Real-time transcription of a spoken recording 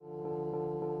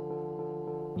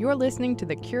You're listening to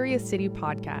the Curious City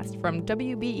podcast from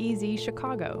WBEZ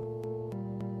Chicago.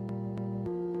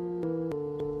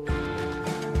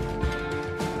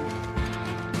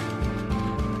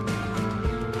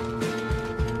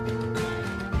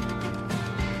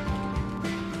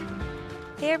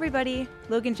 Hey everybody,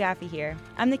 Logan Jaffe here.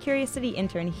 I'm the Curious City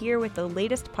intern here with the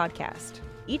latest podcast.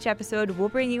 Each episode, we'll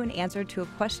bring you an answer to a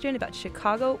question about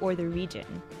Chicago or the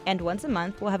region. And once a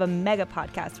month, we'll have a mega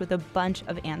podcast with a bunch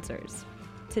of answers.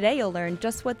 Today, you'll learn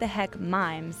just what the heck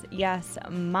mimes, yes,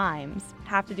 mimes,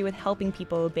 have to do with helping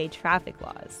people obey traffic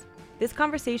laws. This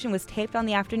conversation was taped on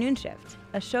The Afternoon Shift,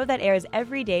 a show that airs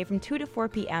every day from 2 to 4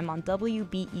 p.m. on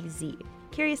WBEZ.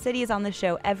 Curious City is on the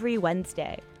show every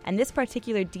Wednesday, and this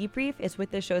particular debrief is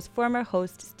with the show's former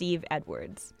host, Steve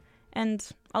Edwards. And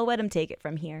I'll let him take it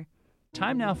from here.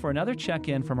 Time now for another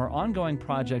check-in from our ongoing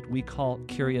project we call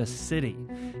Curious City.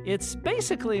 It's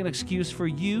basically an excuse for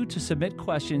you to submit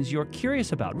questions you're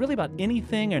curious about, really about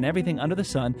anything and everything under the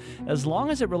sun, as long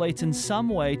as it relates in some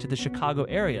way to the Chicago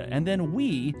area. And then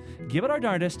we give it our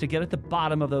darndest to get at the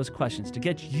bottom of those questions, to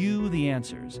get you the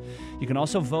answers. You can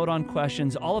also vote on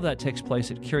questions. All of that takes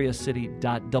place at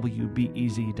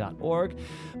curiouscity.wbez.org.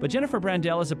 But Jennifer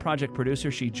Brandel is a project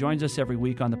producer. She joins us every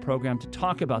week on the program to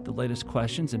talk about the latest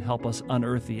questions and help us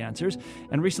unearth the answers.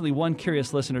 And recently, one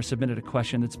curious listener submitted a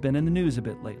question that's been in the news a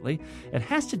bit lately. It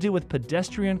has to do with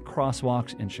pedestrian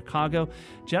crosswalks in Chicago.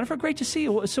 Jennifer, great to see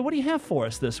you. So what do you have for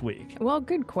us this week? Well,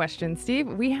 good question, Steve.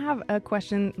 We have a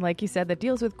question, like you said, that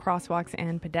deals with crosswalks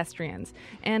and pedestrians.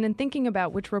 And in thinking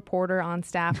about which reporter on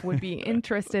staff would be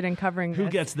interested in covering this,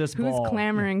 Who gets this ball? Who's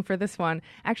clamoring for this one?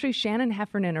 Actually, Shannon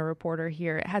Heffernan, a reporter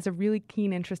here, has a really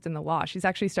keen interest in the law. She's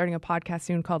actually starting a podcast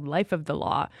soon called Life of the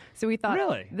Law. So we thought,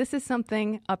 really? This is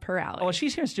something up her alley. Oh,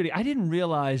 she's here in studio. I didn't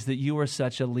realize that you were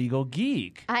such a legal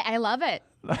geek. I love it.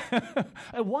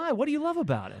 Why? What do you love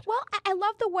about it? Well, I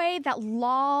love the way that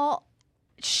law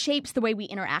shapes the way we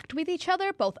interact with each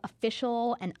other, both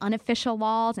official and unofficial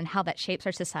laws, and how that shapes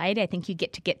our society. I think you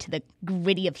get to the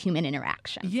gritty of human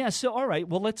interaction. Yeah, so all right,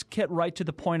 well, let's get right to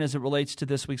the point as it relates to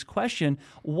this week's question.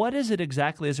 What is it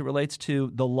exactly as it relates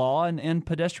to the law and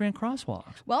pedestrian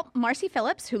crosswalks? Well, Marcy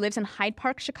Phillips, who lives in Hyde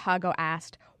Park, Chicago,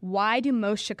 asked, why do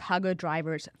most Chicago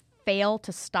drivers fail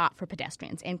to stop for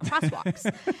pedestrians in crosswalks?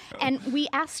 And we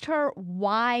asked her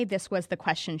why this was the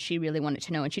question she really wanted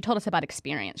to know, and she told us about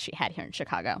experience she had here in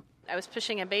Chicago. I was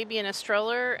pushing a baby in a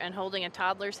stroller and holding a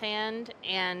toddler's hand,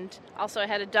 and also I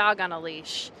had a dog on a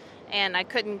leash, and I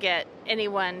couldn't get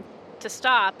anyone to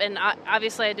stop, and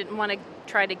obviously I didn't want to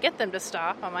try to get them to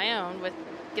stop on my own,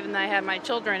 given that I had my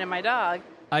children and my dog.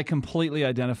 I completely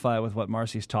identify with what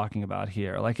Marcy's talking about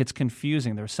here. Like, it's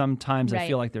confusing. There's some times I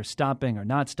feel like they're stopping or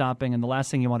not stopping, and the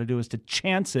last thing you want to do is to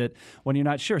chance it when you're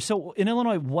not sure. So in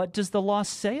Illinois, what does the law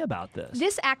say about this?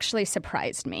 This actually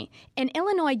surprised me. In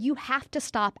Illinois, you have to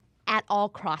stop at all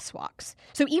crosswalks.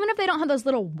 So even if they don't have those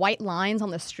little white lines on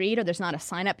the street or there's not a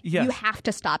sign up, you have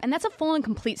to stop. And that's a full and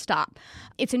complete stop.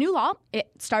 It's a new law. It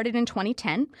started in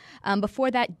 2010. Before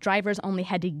that, drivers only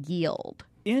had to yield.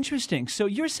 Interesting. So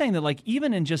you're saying that, like,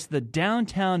 even in just the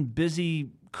downtown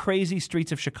busy, crazy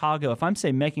streets of Chicago, if I'm,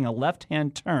 say, making a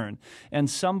left-hand turn and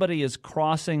somebody is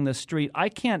crossing the street, I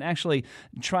can't actually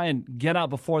try and get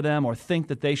out before them or think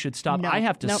that they should stop. I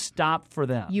have to stop for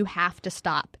them. You have to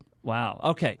stop. Wow.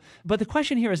 Okay. But the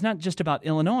question here is not just about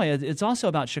Illinois. It's also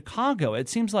about Chicago. It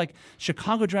seems like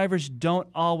Chicago drivers don't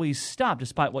always stop,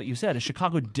 despite what you said. Is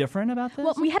Chicago different about this?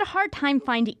 Well, we had a hard time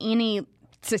finding any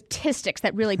statistics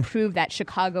that really prove that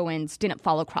Chicagoans didn't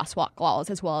follow crosswalk laws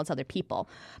as well as other people.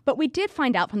 But we did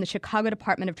find out from the Chicago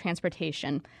Department of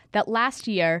Transportation that last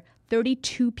year,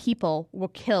 32 people were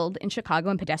killed in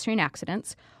Chicago in pedestrian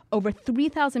accidents. Over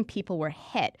 3,000 people were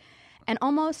hit. And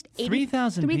almost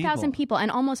 3,000 people,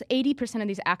 and almost 80% of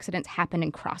these accidents happened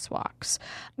in crosswalks,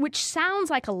 which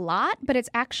sounds like a lot, but it's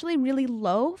actually really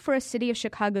low for a city of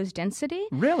Chicago's density.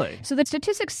 Really? So the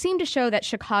statistics seem to show that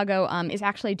Chicago is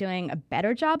actually doing a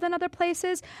better job than other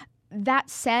places. That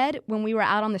said, when we were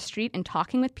out on the street and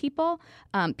talking with people,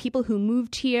 people who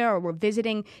moved here or were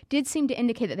visiting did seem to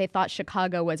indicate that they thought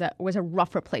Chicago was a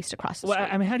rougher place to cross the street. Well,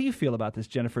 I mean, how do you feel about this,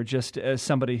 Jennifer, just as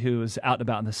somebody who is out and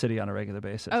about in the city on a regular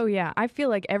basis? Oh, yeah. I feel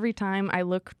like every time I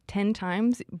look 10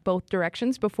 times both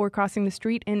directions before crossing the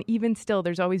street, and even still,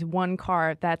 there's always one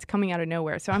car that's coming out of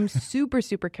nowhere. So I'm super,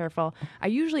 super careful. I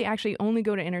usually actually only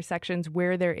go to intersections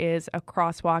where there is a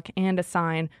crosswalk and a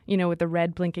sign, with the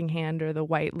red blinking hand or the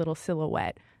white little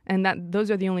silhouette. And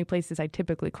those are the only places I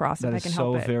typically cross if I can help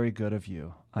it. That is so very good of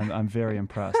you. I'm very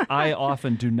impressed. I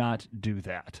often do not do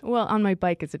that. Well, on my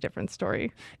bike is a different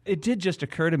story. It did just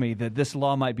occur to me that this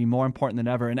law might be more important than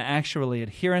ever, and actually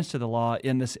adherence to the law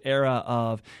in this era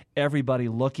of everybody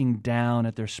looking down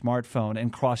at their smartphone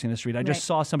and crossing the street. I just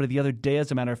saw somebody the other day,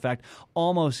 as a matter of fact,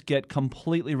 almost get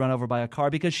completely run over by a car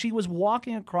because she was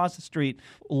walking across the street,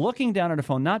 looking down at her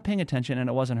phone, not paying attention, and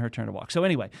it wasn't her turn to walk. So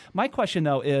anyway, my question,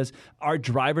 though, is, are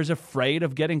drivers afraid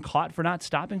of getting caught for not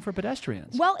stopping for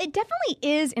pedestrians? Well, it definitely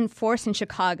is enforced in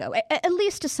Chicago, at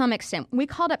least to some extent. We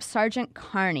called up Sergeant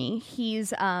Carney.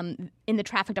 He's in the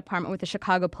traffic department with the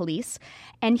Chicago police.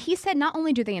 And he said not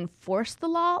only do they enforce the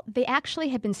law, they actually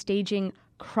have been staging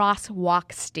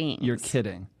crosswalk stings. You're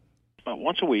kidding. About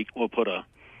once a week, we'll put a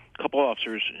couple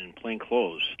officers in plain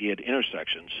clothes at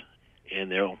intersections,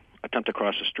 and they'll attempt to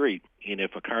cross the street. And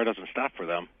if a car doesn't stop for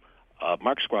them, a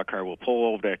marked squad car will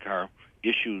pull over that car,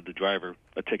 issue the driver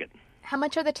a ticket. How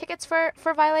much are the tickets for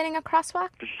violating a crosswalk?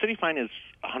 The city fine is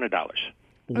 $100.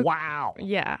 Wow.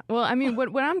 Yeah. Well, I mean,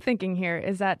 what I'm thinking here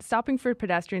is that stopping for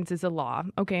pedestrians is a law,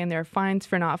 okay, and there are fines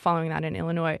for not following that in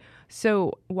Illinois.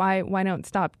 So why don't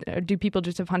stop? Do people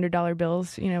just have $100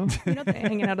 bills,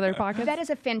 hanging out of their pockets? That is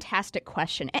a fantastic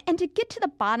question. And to get to the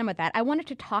bottom of that, I wanted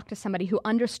to talk to somebody who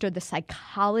understood the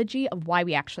psychology of why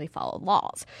we actually follow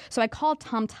laws. So I called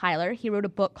Tom Tyler. He wrote a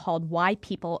book called Why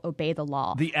People Obey the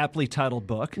Law. The aptly titled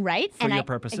book. Right. For your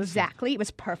purposes. Exactly. It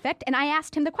was perfect. And I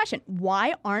asked him the question,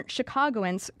 why aren't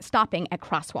Chicagoans stopping at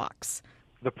crosswalks?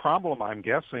 The problem, I'm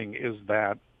guessing, is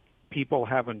that people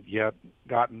haven't yet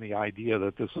gotten the idea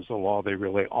that this is a law they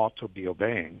really ought to be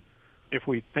obeying. If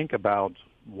we think about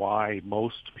why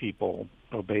most people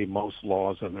obey most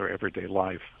laws in their everyday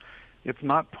life, it's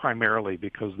not primarily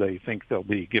because they think they'll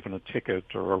be given a ticket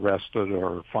or arrested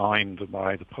or fined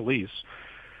by the police.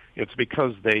 It's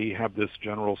because they have this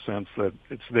general sense that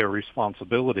it's their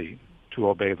responsibility to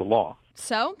obey the law.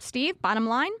 So, Steve, bottom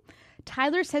line,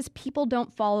 Tyler says people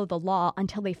don't follow the law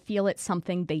until they feel it's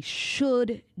something they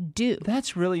should do.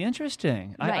 That's really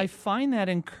interesting. Right. I find that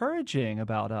encouraging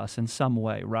about us in some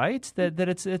way, right? That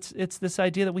it's this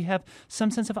idea that we have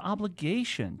some sense of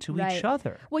obligation to each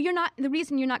other. Well, the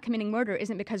reason you're not committing murder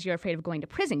isn't because you're afraid of going to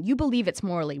prison. You believe it's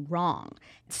morally wrong.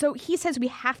 So he says we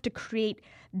have to create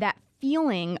that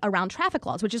feeling around traffic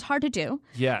laws, which is hard to do.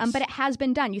 Yes. But it has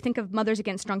been done. You think of Mothers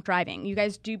Against Drunk Driving. You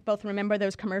guys do both remember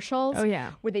those commercials? Oh,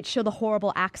 yeah. Where they'd show the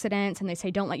horrible accidents and they say,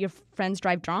 don't let your friends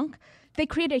drive drunk. They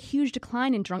created a huge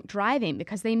decline in drunk driving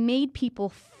because they made people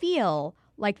feel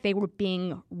like they were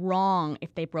being wrong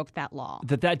if they broke that law.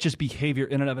 That just behavior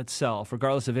in and of itself,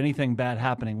 regardless of anything bad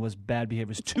happening, was bad behavior. It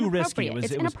was too risky.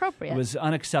 It's inappropriate. It was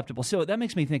unacceptable. So that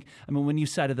makes me think, when you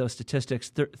cited those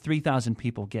statistics, 3,000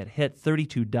 people get hit,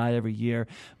 32 die every year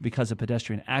because of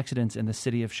pedestrian accidents in the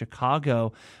city of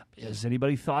Chicago. Has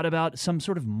anybody thought about some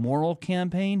sort of moral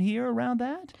campaign here around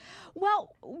that?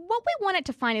 Well, what we wanted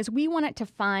to find is we wanted to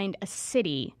find a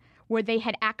city where they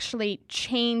had actually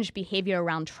changed behavior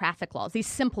around traffic laws, these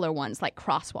simpler ones like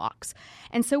crosswalks.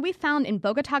 And so we found in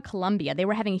Bogota, Colombia, they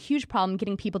were having a huge problem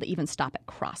getting people to even stop at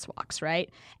crosswalks, right?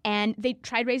 And they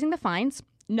tried raising the fines,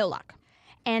 no luck.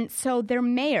 And so their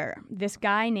mayor, this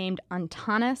guy named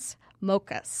Antanas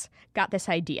Mocas, got this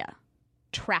idea: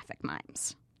 traffic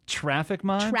mimes. Traffic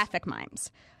mimes? Traffic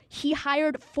mimes. He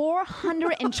hired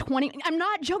 420, I'm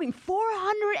not joking,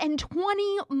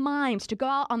 420 mimes to go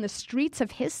out on the streets of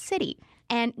his city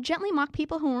and gently mock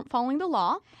people who weren't following the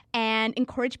law and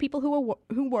encourage people who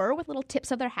were with little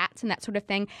tips of their hats and that sort of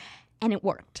thing. And it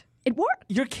worked. It worked.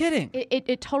 You're kidding.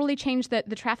 It totally changed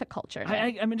the traffic culture.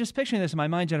 I'm just picturing this in my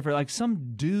mind, Jennifer, like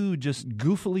some dude just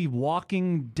goofily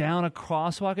walking down a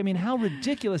crosswalk. How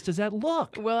ridiculous does that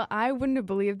look? Well, I wouldn't have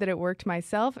believed that it worked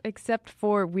myself, except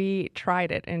for we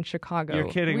tried it in Chicago. You're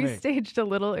kidding me. We staged a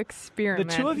little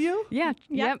experiment. The two of you? Yeah.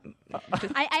 Yep.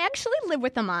 I actually live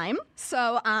with a mime,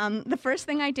 so the first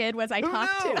thing I did was I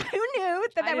talked to... Who knew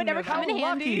that would never come in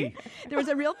handy? There was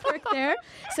a real perk there.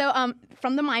 So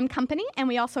from the mime company, and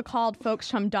we also called folks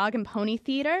from Dog and Pony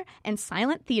Theater and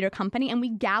Silent Theater Company, and we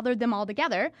gathered them all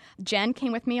together. Jen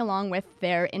came with me along with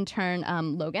their intern,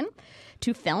 Logan,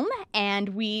 to film, and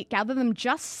we gathered them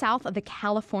just south of the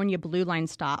California Blue Line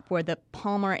stop where the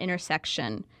Palmer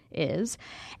intersection is.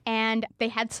 And they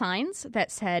had signs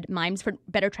that said mimes for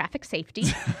better traffic safety.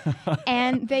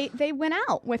 And they went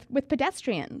out with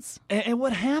pedestrians. And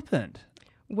what happened?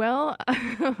 Well,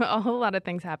 a whole lot of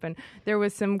things happened. There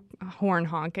was some horn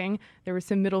honking. There were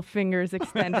some middle fingers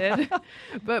extended.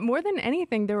 But more than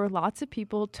anything, there were lots of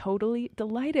people totally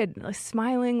delighted,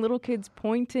 smiling, little kids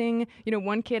pointing. You know,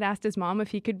 one kid asked his mom if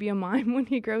he could be a mime when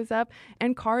he grows up,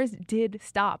 and cars did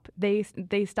stop. They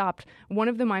stopped. One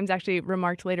of the mimes actually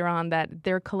remarked later on that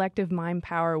their collective mime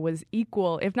power was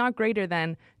equal, if not greater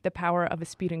than, the power of a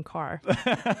speeding car.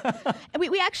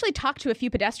 We actually talked to a few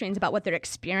pedestrians about what their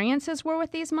experiences were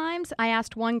with these mimes. I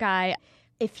asked one guy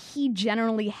if he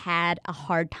generally had a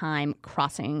hard time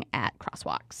crossing at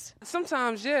crosswalks.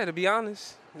 Sometimes, yeah, to be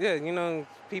honest. Yeah, you know,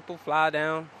 people fly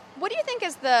down. What do you think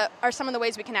are some of the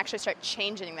ways we can actually start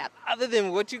changing that? Other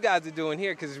than what you guys are doing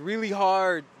here, because it's really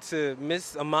hard to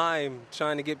miss a mime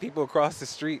trying to get people across the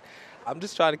street. I'm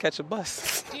just trying to catch a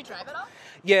bus. Do you drive at all?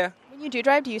 Yeah. When you do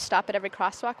drive, do you stop at every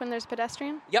crosswalk when there's a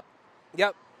pedestrian? Yep.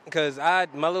 Because my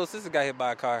little sister got hit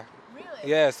by a car.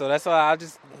 Really? Yeah, so that's why I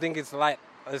just think it's like,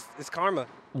 it's karma.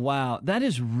 Wow, that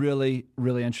is really,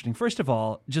 really interesting. First of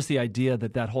all, just the idea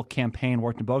that whole campaign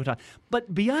worked in Bogota.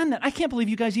 But beyond that, I can't believe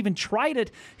you guys even tried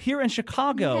it here in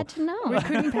Chicago. You had to know. We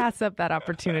couldn't pass up that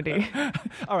opportunity.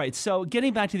 All right, so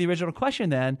getting back to the original question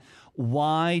then,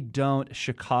 why don't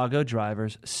Chicago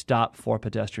drivers stop for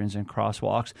pedestrians and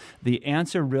crosswalks? The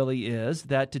answer really is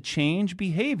that to change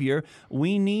behavior,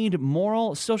 we need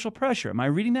moral social pressure. Am I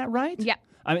reading that right? Yeah.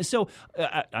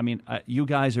 You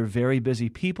guys are very busy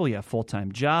people. You have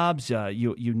full-time jobs.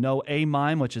 You know a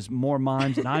mime, which is more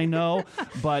mimes than I know,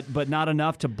 but not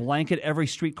enough to blanket every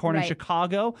street corner in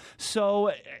Chicago.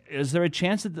 So is there a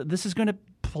chance that this is going to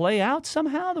play out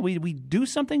somehow, that we do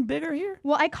something bigger here?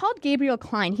 Well, I called Gabriel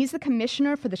Klein. He's the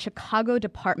commissioner for the Chicago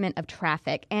Department of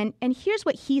Traffic. And here's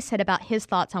what he said about his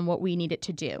thoughts on what we needed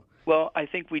to do. Well, I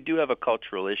think we do have a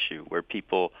cultural issue where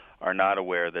people are not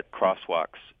aware that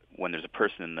crosswalks, when there's a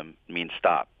person in them, means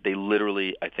stop. They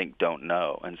literally, I think, don't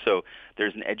know. And so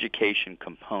there's an education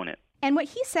component. And what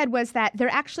he said was that they're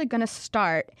actually going to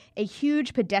start a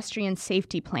huge pedestrian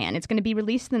safety plan. It's going to be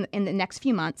released in the next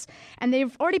few months. And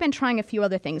they've already been trying a few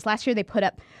other things. Last year, they put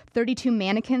up 32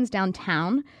 mannequins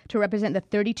downtown to represent the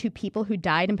 32 people who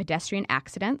died in pedestrian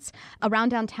accidents. Around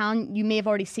downtown, you may have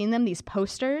already seen them, these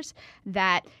posters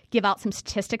that give out some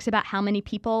statistics about how many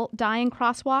people die in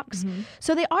crosswalks. Mm-hmm.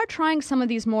 So they are trying some of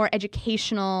these more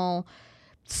educational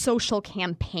social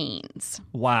campaigns.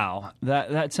 Wow.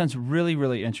 That sounds really,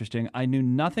 really interesting. I knew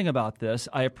nothing about this.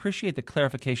 I appreciate the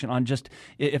clarification on just,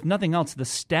 if nothing else, the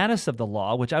status of the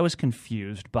law, which I was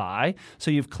confused by.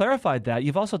 So you've clarified that.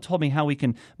 You've also told me how we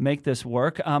can make this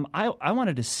work. I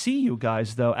wanted to see you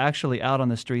guys, though, actually out on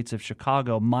the streets of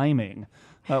Chicago miming.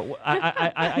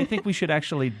 I think we should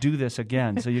actually do this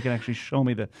again so you can actually show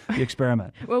me the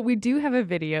experiment. Well, we do have a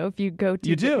video. If you go to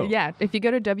You do? Yeah. If you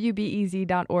go to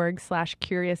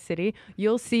wbez.org/CuriousCity,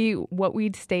 you'll see what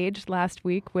we'd staged last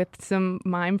week with some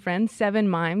mime friends, 7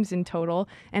 mimes in total,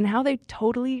 and how they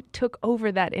totally took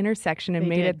over that intersection and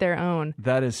made it their own.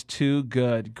 That is too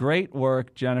good. Great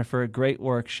work, Jennifer. Great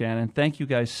work, Shannon. Thank you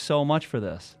guys so much for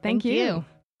this. Thank you.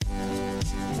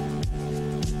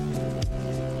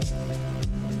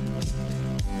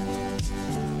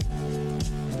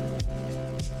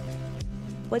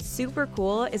 What's super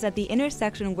cool is that the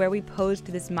intersection where we posed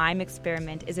this mime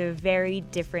experiment is a very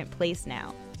different place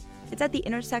now. It's at the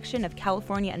intersection of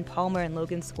California and Palmer and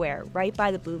Logan Square, right by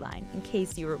the Blue Line, in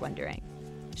case you were wondering.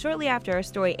 Shortly after our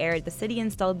story aired, the city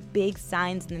installed big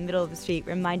signs in the middle of the street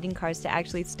reminding cars to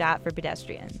actually stop for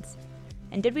pedestrians.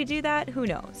 And did we do that? Who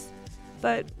knows?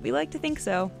 But we like to think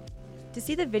so. To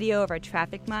see the video of our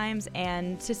traffic mimes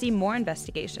and to see more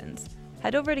investigations,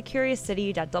 head over to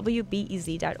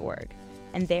curiouscity.wbez.org.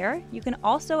 And there, you can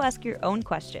also ask your own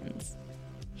questions.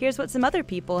 Here's what some other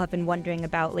people have been wondering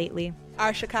about lately.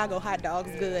 Are Chicago hot dogs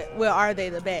good? Well, are they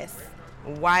the best?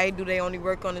 Why do they only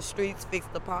work on the streets, fix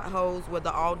the potholes where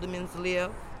the aldermen live?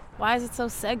 Why is it so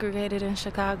segregated in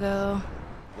Chicago?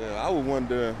 Well, I would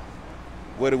wonder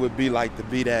what it would be like to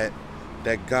be that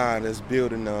guy that's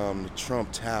building the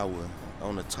Trump Tower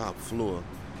on the top floor,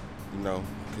 you know,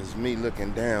 because me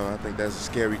looking down, I think that's a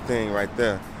scary thing right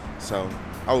there. So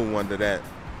I would wonder that.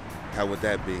 How would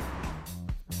that be?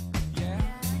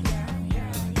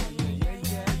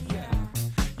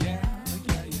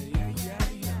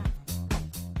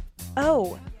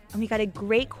 Oh, and we got a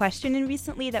great question in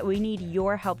recently that we need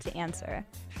your help to answer.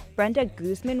 Brenda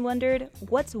Guzman wondered,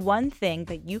 what's one thing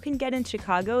that you can get in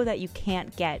Chicago that you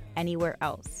can't get anywhere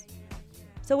else?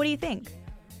 So what do you think?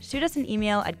 Shoot us an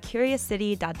email at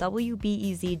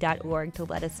curiouscity.wbez.org to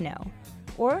let us know.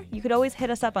 Or you could always hit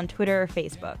us up on Twitter or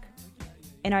Facebook.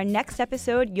 In our next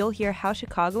episode, you'll hear how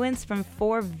Chicagoans from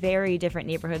 4 very different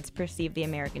neighborhoods perceive the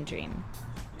American dream.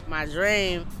 My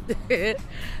dream.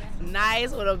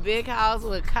 Nice, with a big house,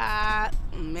 with car.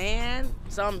 Man,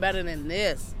 something better than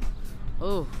this.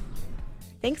 Ooh.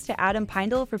 Thanks to Adam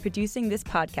Pindle for producing this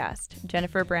podcast,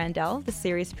 Jennifer Brandel, the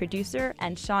series producer,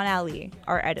 and Sean Ali,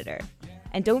 our editor.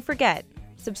 And don't forget,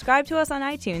 subscribe to us on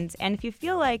iTunes, and if you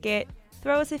feel like it,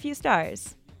 throw us a few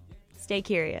stars. Stay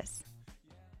curious.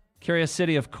 Curious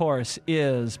City, of course,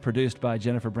 is produced by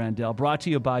Jennifer Brandel, brought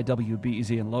to you by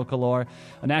WBEZ and Localore,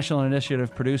 a national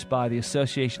initiative produced by the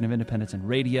Association of Independents in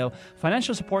Radio.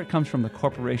 Financial support comes from the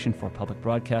Corporation for Public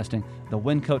Broadcasting, the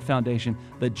Wincote Foundation,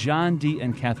 the John D.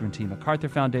 and Catherine T. MacArthur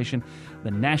Foundation, the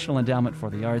National Endowment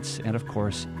for the Arts, and, of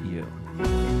course, you.